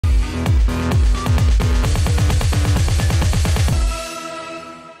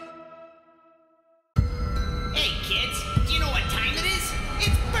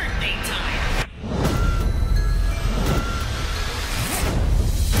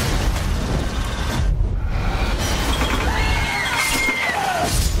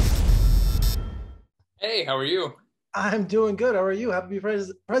Hey, how are you? I'm doing good. How are you? Happy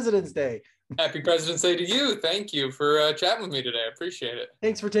President's Day. Happy President's Day to you. Thank you for chatting with me today. I appreciate it.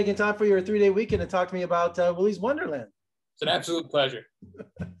 Thanks for taking time for your 3-day weekend to talk to me about Willy's Wonderland. It's an absolute pleasure.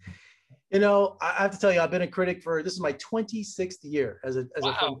 I have to tell you, I've been a critic for this is my 26th year as a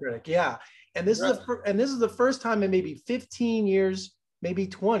film Wow. critic. Yeah, and this is Congrats. this is the first time in maybe 15 years, maybe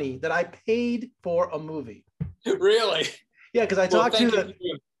 20, that I paid for a movie. Really? Yeah, because I Well, talked thank to you.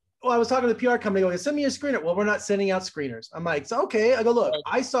 the well, I was talking to the PR company going, send me a screener. Well, we're not sending out screeners. I'm like, so, okay. I go, look,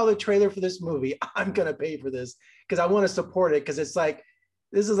 I saw the trailer for this movie. I'm going to pay for this because I want to support it because it's like,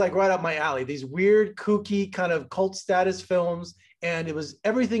 this is like right up my alley. These weird, kooky kind of cult status films. And it was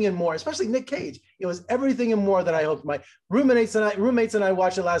everything and more, especially Nick Cage. It was everything and more that I hoped. My roommates and I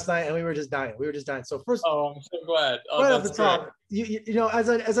watched it last night and we were just dying. We were just dying. So first, Oh, I'm so glad. Oh, right off the that's great. top,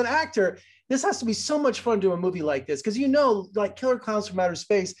 as an actor, this has to be so much fun doing a movie like this because like Killer Clowns from Outer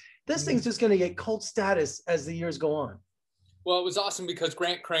Space, this thing's just going to get cult status as the years go on. Well, it was awesome because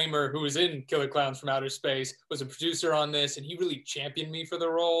Grant Kramer, who was in Killer Clowns from Outer Space, was a producer on this, and he really championed me for the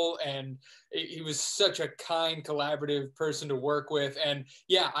role. And he was such a kind, collaborative person to work with. And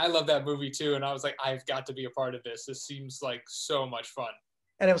yeah, I love that movie too. And I was like, I've got to be a part of this. This seems like so much fun.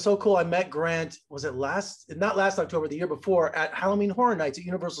 And it was so cool. I met Grant, was it not last October, the year before, at Halloween Horror Nights at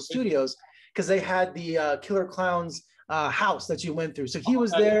Universal Studios, because they had the Killer Clowns house that you went through. So he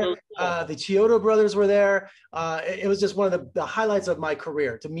was there. So cool. The Chiodo brothers were there. It was just one of the highlights of my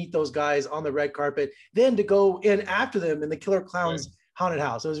career to meet those guys on the red carpet, then to go in after them in the Killer Clowns haunted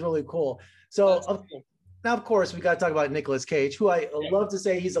house. It was really cool. So cool. Now, of course, we got to talk about Nicolas Cage, who I love to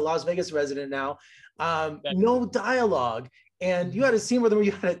say he's a Las Vegas resident now. No dialogue. And you had a scene where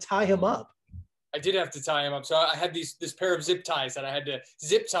you had to tie him up. I did have to tie him up. So I had this pair of zip ties that I had to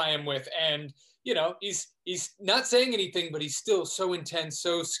zip tie him with. And, you know, he's not saying anything, but he's still so intense,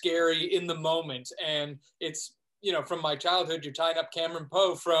 so scary in the moment. And it's, you know, from my childhood, you're tying up Cameron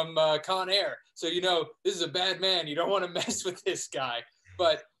Poe from Con Air. So, you know, this is a bad man. You don't want to mess with this guy.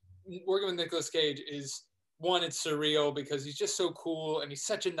 But working with Nicolas Cage is, one, it's surreal because he's just so cool and he's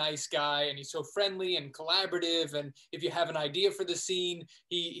such a nice guy and he's so friendly and collaborative. And if you have an idea for the scene,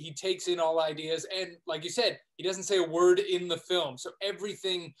 he takes in all ideas. And like you said, he doesn't say a word in the film. So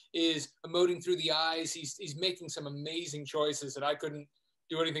everything is emoting through the eyes. He's making some amazing choices that I couldn't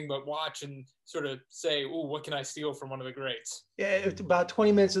do anything but watch and sort of say, "Ooh, what can I steal from one of the greats?" Yeah, about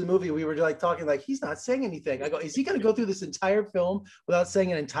 20 minutes of the movie, we were like talking like, he's not saying anything. I go, is he going to go through this entire film without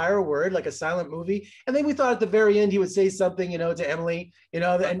saying an entire word, like a silent movie? And then we thought at the very end he would say something, to Emily,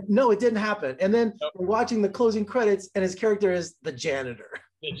 and no, it didn't happen. And then we're watching the closing credits and his character is the janitor.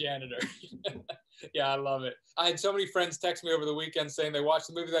 The janitor. Yeah, I love it. I had so many friends text me over the weekend saying they watched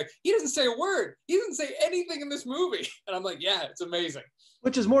the movie like, he doesn't say a word. He doesn't say anything in this movie. And I'm like, yeah, it's amazing.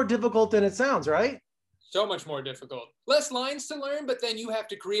 Which is more difficult than it sounds, right? So much more difficult. Less lines to learn, but then you have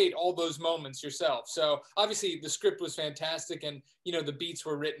to create all those moments yourself. So obviously the script was fantastic and, the beats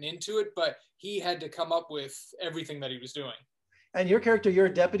were written into it, but he had to come up with everything that he was doing. And your character, you're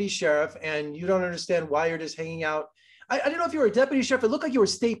a deputy sheriff and you don't understand why you're just hanging out. I didn't know if you were a deputy sheriff. It looked like you were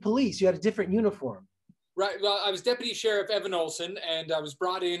state police. You had a different uniform. Right. Well, I was Deputy Sheriff Evan Olson, and I was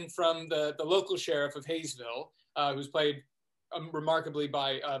brought in from the local sheriff of Hayesville, who's played remarkably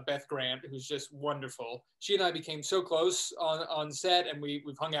by Beth Grant, who's just wonderful. She and I became so close on set, and we've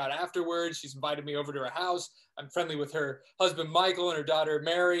hung out afterwards. She's invited me over to her house. I'm friendly with her husband, Michael, and her daughter,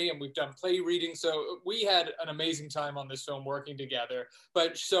 Mary, and we've done play readings. So we had an amazing time on this film working together.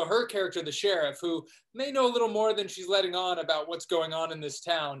 But so her character, the sheriff, who may know a little more than she's letting on about what's going on in this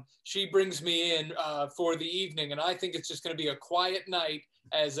town, she brings me in for the evening. And I think it's just going to be a quiet night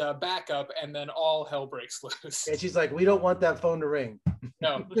as a backup, and then all hell breaks loose. And she's like, we don't want that phone to ring.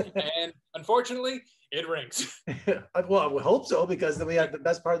 No. And unfortunately, it rings. Well, I would hope so, because then we have the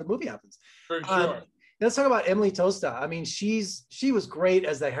best part of the movie happens. For sure. Let's talk about Emily Tosta. I mean, she was great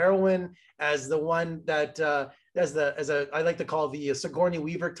as the heroine, as the one that I like to call the Sigourney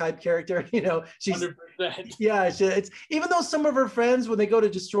Weaver type character. She's 100%. Yeah. It's even though some of her friends, when they go to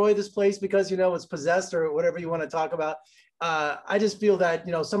destroy this place because it's possessed or whatever you want to talk about, I just feel that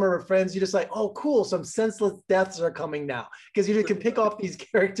some of her friends, you're just like, oh, cool, some senseless deaths are coming now, because you just can pick off these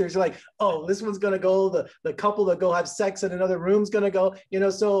characters. You're like, oh, this one's gonna go. The couple that go have sex in another room's gonna go.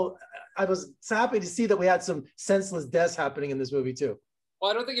 So I was happy to see that we had some senseless deaths happening in this movie too. Well,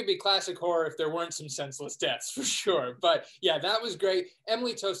 I don't think it'd be classic horror if there weren't some senseless deaths, for sure. But yeah, that was great.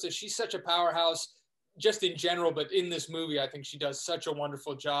 Emily Tosta, she's such a powerhouse just in general, but in this movie, I think she does such a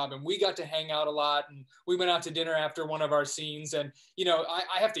wonderful job. And we got to hang out a lot, and we went out to dinner after one of our scenes. And,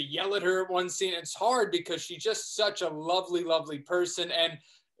 I have to yell at her at one scene. It's hard because she's just such a lovely, lovely person. And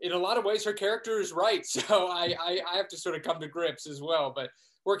in a lot of ways, her character is right. So I have to sort of come to grips as well. But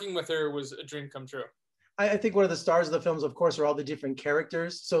working with her was a dream come true. I think one of the stars of the films, of course, are all the different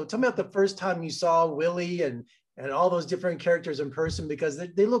characters. So tell me about the first time you saw Willy and all those different characters in person, because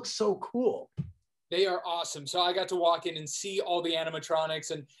they look so cool. They are awesome. So I got to walk in and see all the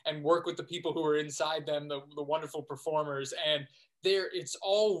animatronics and work with the people who are inside them, the wonderful performers. And it's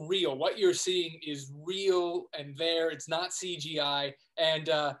all real. What you're seeing is real and there. It's not CGI. And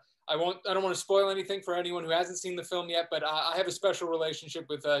I don't want to spoil anything for anyone who hasn't seen the film yet, but I have a special relationship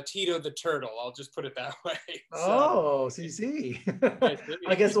with Tito the turtle. I'll just put it that way. So, CC.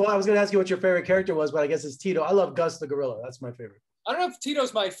 I guess, well, I was going to ask you what your favorite character was, but I guess it's Tito. I love Gus the gorilla. That's my favorite. I don't know if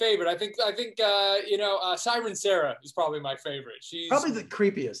Tito's my favorite. I think Siren Sarah is probably my favorite. She's probably the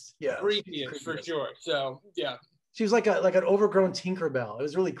creepiest. Yeah, creepiest for sure. So yeah. She was like an overgrown Tinkerbell. It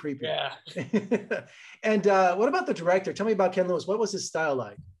was really creepy. Yeah. And what about the director? Tell me about Ken Lewis. What was his style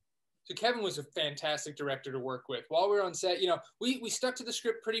like? So Kevin was a fantastic director to work with. While we were on set, we stuck to the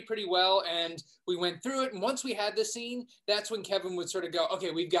script pretty well, and we went through it. And once we had the scene, that's when Kevin would sort of go, okay,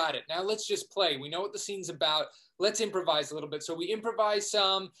 we've got it. Now let's just play. We know what the scene's about. Let's improvise a little bit. So we improvised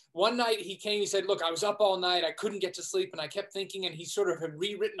some. One night he came, he said, look, I was up all night. I couldn't get to sleep. And I kept thinking, and he sort of had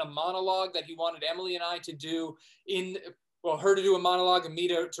rewritten a monologue that he wanted Emily and I to do her to do a monologue and me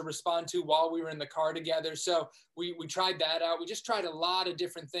to respond to while we were in the car together. So we tried that out. We just tried a lot of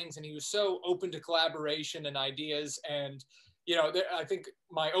different things, and he was so open to collaboration and ideas. And, I think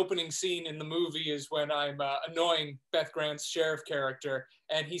my opening scene in the movie is when I'm annoying Beth Grant's sheriff character.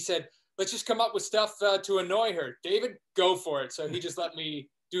 And he said, let's just come up with stuff to annoy her. David, go for it. So he just let me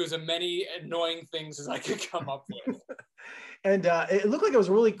do as many annoying things as I could come up with. And it looked like it was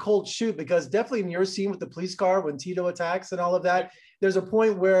a really cold shoot, because definitely in your scene with the police car, when Tito attacks and all of that, there's a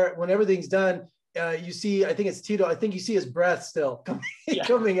point where when everything's done, you see, I think it's Tito, I think you see his breath still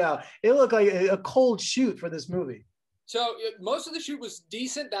coming out. It looked like a cold shoot for this movie. So most of the shoot was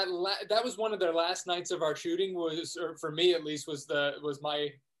decent. That was one of their last nights of our shooting, or for me at least, was my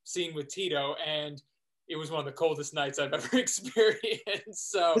scene with Tito, and it was one of the coldest nights I've ever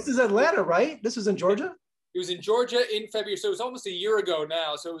experienced. So this is Atlanta, right? This was in Georgia? It was in Georgia in February, so it was almost a year ago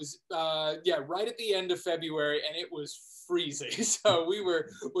now. So it was, right at the end of February, and it was freezing. So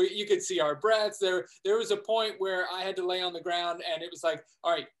you could see our breaths. There was a point where I had to lay on the ground, and it was like,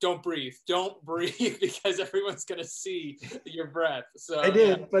 all right, don't breathe, because everyone's gonna see your breath. So I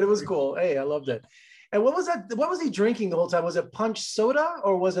did, but it was cool. Hey, I loved it. And what was that? What was he drinking the whole time? Was it punch soda,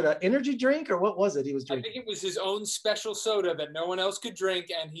 or was it an energy drink, or what was it he was drinking? I think it was his own special soda that no one else could drink,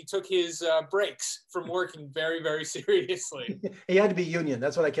 and he took his breaks from working very, very seriously. He had to be union.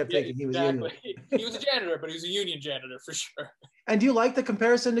 That's what I kept thinking. He was union. He was a janitor, but he was a union janitor for sure. And do you like the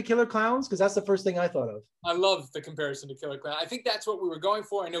comparison to Killer Clowns? Because that's the first thing I thought of. I love the comparison to Killer Clown. I think that's what we were going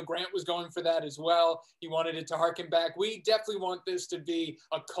for. I know Grant was going for that as well. He wanted it to harken back. We definitely want this to be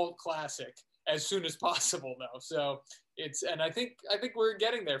a cult classic as soon as possible though. So I think we're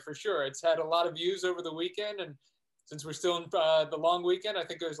getting there for sure. It's had a lot of views over the weekend, and since we're still in the long weekend, I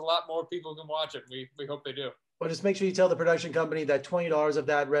think there's a lot more people who can watch it. We hope they do. Well, just make sure you tell the production company that $20 of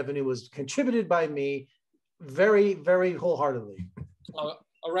that revenue was contributed by me very, very wholeheartedly. I'll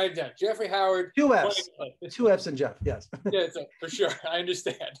write it down. Jeffrey Howard. 2 Fs. 2 Fs and Jeff, yes. Yeah, for sure. I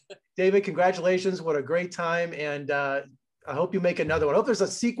understand. David, congratulations. What a great time. And I hope you make another one. I hope there's a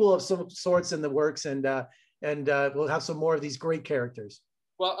sequel of some sorts in the works, and we'll have some more of these great characters.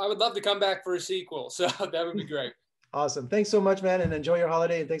 Well, I would love to come back for a sequel, so that would be great. Awesome. Thanks so much, man, and enjoy your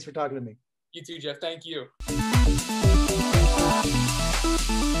holiday, and thanks for talking to me. You too, Jeff. Thank you.